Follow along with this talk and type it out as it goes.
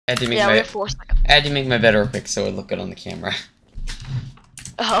I had to make Yeah, my we have 4 seconds. I had to make my bed real quick so it would look good on the camera.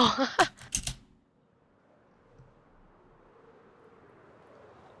 Oh.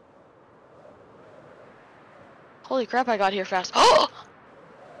 Holy crap, I got here fast. Oh!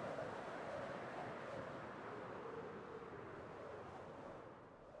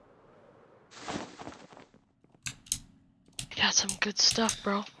 I got some good stuff,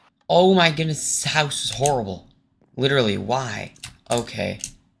 bro. Oh my goodness, this house is horrible. Literally, why? Okay.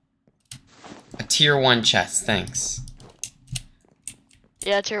 A tier 1 chest, thanks.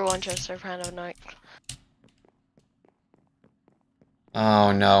 Yeah, tier 1 chests are kind of nice.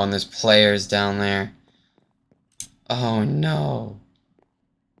 Oh no, and there's players down there. Oh no.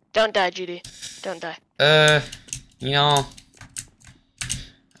 Don't die, GD. Don't die. You know,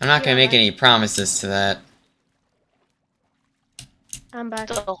 I'm not gonna make any promises to that. I'm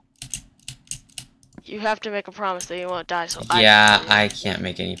back. Still, you have to make a promise that you won't die, so Yeah, I can't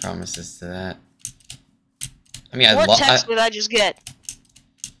make any promises to that. I mean, What text did I just get?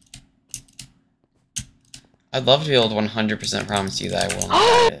 I'd love to be able to 100% promise you that I will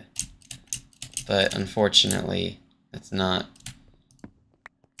not die. But unfortunately, it's not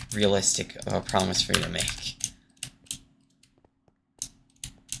realistic of a promise for you to make.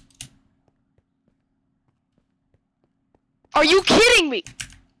 Are you kidding me?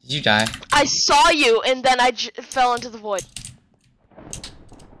 Did you die? I saw you, and then I fell into the void.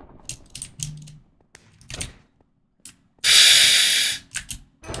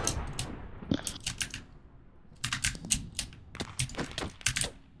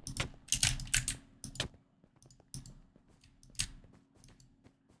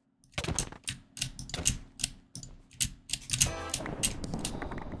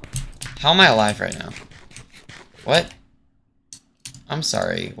 How am I alive right now? What? I'm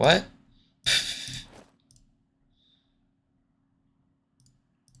sorry, what?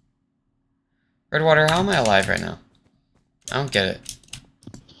 Redwater, how am I alive right now? I don't get it.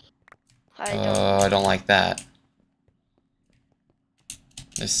 I don't like that.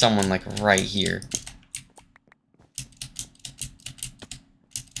 There's someone, like, right here.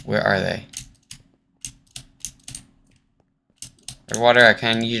 Where are they? Redwater, I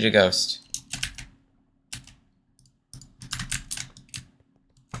kinda need you to ghost.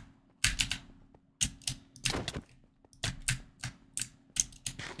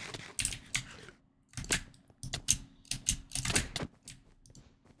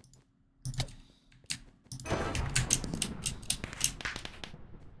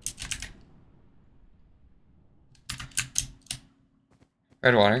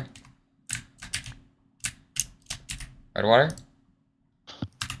 Redwater? Redwater?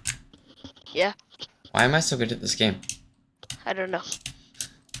 Yeah, Why am I so good at this game? I don't know.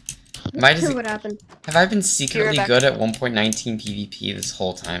 What happened? Have I been secretly back. good at 1.19 PvP this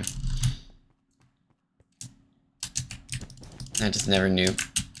whole time? I just never knew.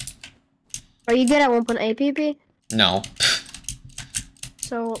 Are you good at 1.8 PP? No.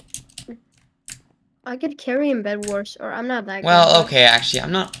 So I could carry in Bed Wars, or I'm not that good. Well, okay, actually,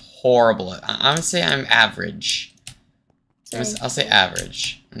 I'm not horrible at I'm gonna say I'm average. I'll say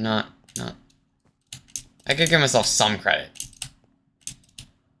average. Not. I could give myself some credit.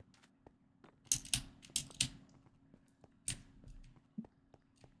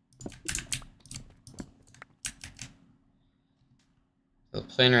 So the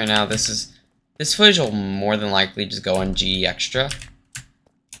plan right now, this footage will more than likely just go on G Extra.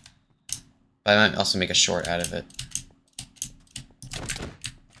 But I might also make a short out of it.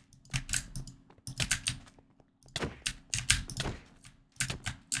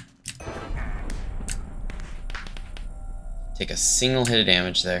 Take a single hit of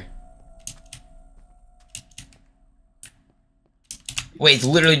damage there. Wait, it's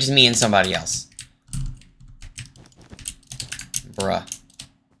literally just me and somebody else. Bruh.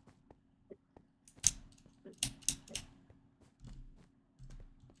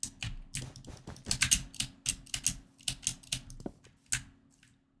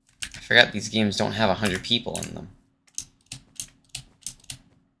 I forgot these games don't have 100 people in them.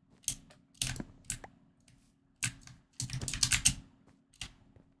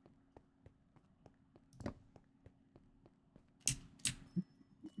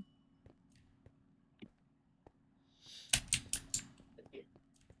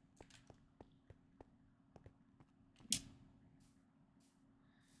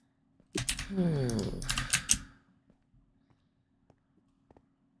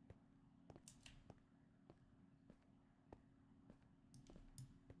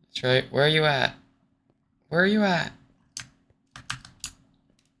 That's right. Where are you at? Where are you at?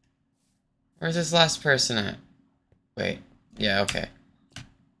 Where's this last person at? Wait. Yeah, okay.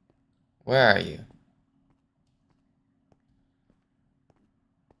 Where are you?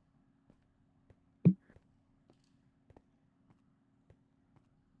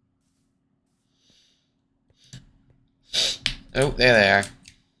 Oh, there they are.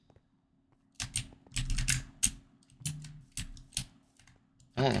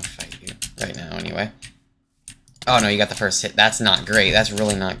 I don't want to fight you right now, anyway. Oh, no, you got the first hit. That's not great. That's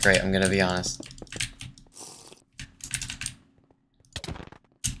really not great, I'm gonna be honest.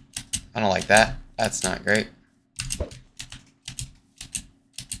 I don't like that. That's not great.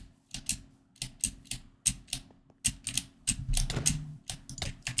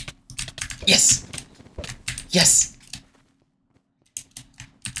 Yes! Yes!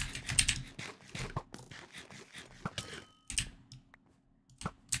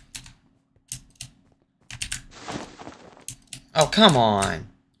 Oh, come on!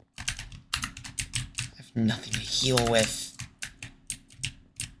 I have nothing to heal with.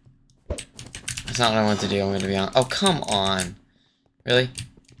 That's not what I want to do, I'm gonna be honest. Oh, come on! Really?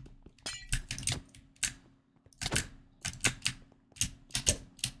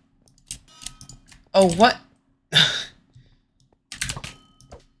 Oh, what?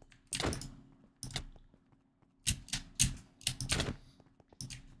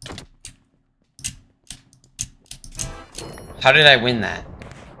 How did I win that?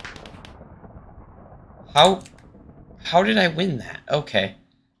 How did I win that? Okay.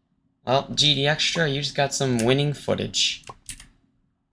 Well, GD Extra, you just got some winning footage.